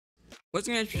What's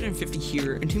going to 50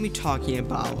 here, and to be talking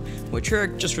about what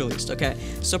Treyarch just released, okay?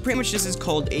 So pretty much this is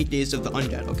called 8 Days of the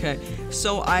Undead, okay?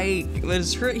 So I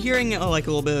was hearing like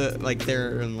a little bit like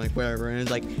there and like whatever, and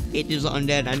it's like 8 Days of the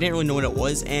Undead, and I didn't really know what it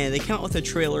was, and they came out with a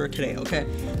trailer today, okay?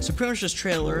 So pretty much this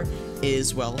trailer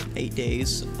is, well, 8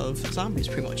 days of zombies,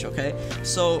 pretty much, okay?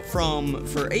 So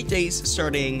for 8 days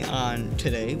starting on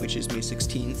today, which is May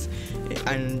 16th,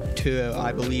 and to,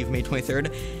 I believe, May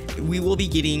 23rd, we will be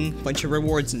getting a bunch of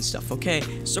rewards and stuff, okay?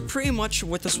 So pretty much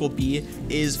what this will be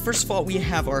is, first of all, we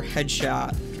have our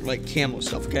headshot, like, camo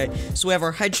stuff, okay? So we have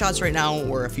our headshots right now,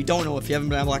 or if you don't know, if you haven't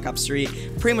been on Black Ops 3,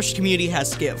 pretty much the community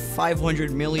has to get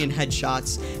 500 million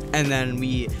headshots, and then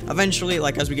we eventually,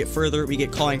 like, as we get further, we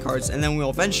get calling cards, and then we'll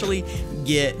eventually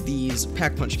get these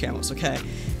pack punch camos, okay?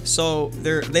 So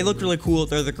they look really cool.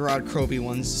 They're the Garrod Kroby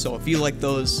ones. So if you like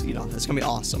those, you know, that's gonna be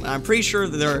awesome. And I'm pretty sure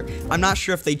I'm not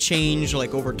sure if they change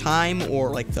like over time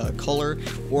or like the color,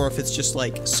 or if it's just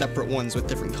like separate ones with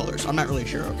different colors. I'm not really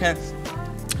sure, okay?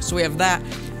 So we have that.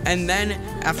 And then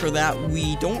after that,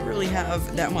 we don't really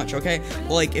have that much, okay?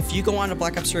 Like if you go on to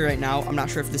Black Ops 3 right now, I'm not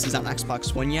sure if this is on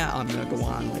Xbox One yet. I'm gonna go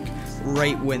on like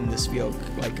right when this video,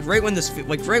 right when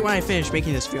I finish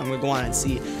making this video, I'm gonna go on and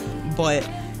see. But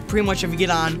pretty much if you get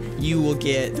on, you will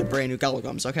get the brand new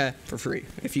Gallagums, okay, for free.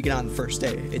 If you get on the first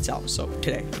day it's out, so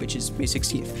today, which is May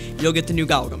 16th, you'll get the new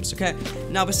Gallagums, okay?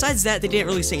 Now besides that, they didn't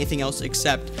really say anything else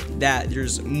except that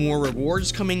there's more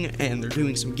rewards coming and they're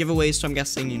doing some giveaways, so I'm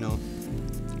guessing, you know,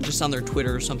 just on their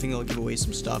Twitter or something, they'll give away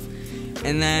some stuff.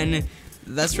 And then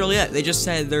that's really it. They just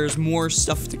said there's more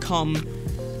stuff to come.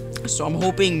 So I'm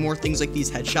hoping more things like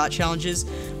these headshot challenges,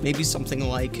 maybe something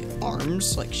like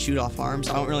arms, like shoot off arms,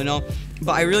 I don't really know.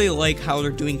 But I really like how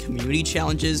they're doing community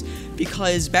challenges,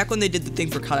 because back when they did the thing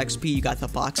for COD XP, you got the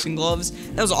boxing gloves.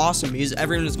 That was awesome because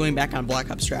everyone was going back on Black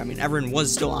Ops 3. I mean, everyone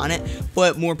was still on it,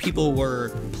 but more people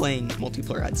were playing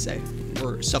multiplayer, I'd say,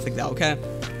 or stuff like that, okay?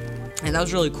 And that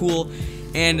was really cool,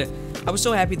 and I was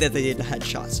so happy that they did the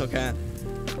headshots, okay?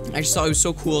 I just thought it was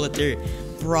so cool that they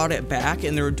brought it back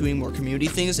and they were doing more community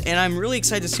things, and I'm really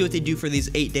excited to see what they do for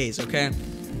these 8 days, okay?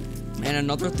 And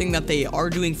another thing that they are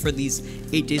doing for these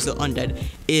 8 days of Undead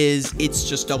is it's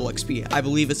just double XP. I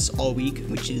believe it's all week,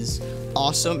 which is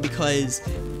awesome because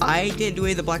I didn't do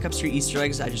any of the Black Ops 3 Easter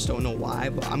eggs. I just don't know why,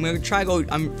 but I'm gonna try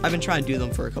I've been trying to do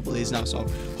them for a couple of days now, so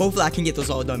hopefully I can get those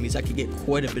all done because I could get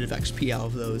quite a bit of XP out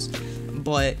of those.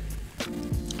 But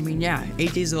I mean, yeah,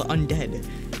 8 days of the Undead.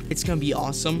 It's gonna be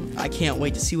awesome. I can't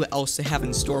wait to see what else they have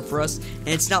in store for us. And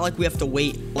it's not like we have to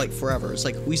wait like forever. It's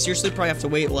like we seriously probably have to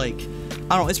wait like,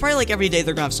 I don't know, it's probably like every day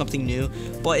they're gonna have something new,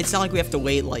 but it's not like we have to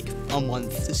wait like a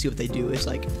month to see what they do. It's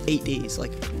like 8 days,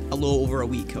 like a little over a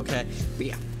week, okay? But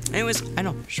yeah. Anyways, I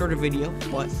know, shorter video,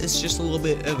 but it's just a little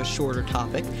bit of a shorter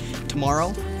topic.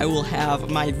 Tomorrow, I will have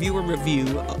my viewers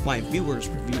review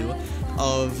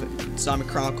of Zombie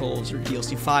Chronicles or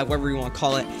DLC 5, whatever you want to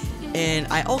call it. And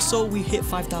we hit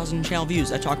 5,000 channel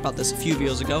views. I talked about this a few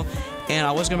videos ago, and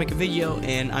I was gonna make a video,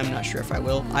 and I'm not sure if I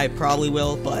will. I probably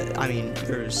will, but I mean,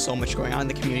 there's so much going on in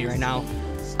the community right now.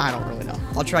 I don't really know.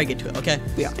 I'll try to get to it, okay?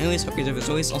 But yeah, anyways, hope you guys have as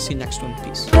always. I'll see you next one.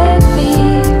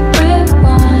 Peace.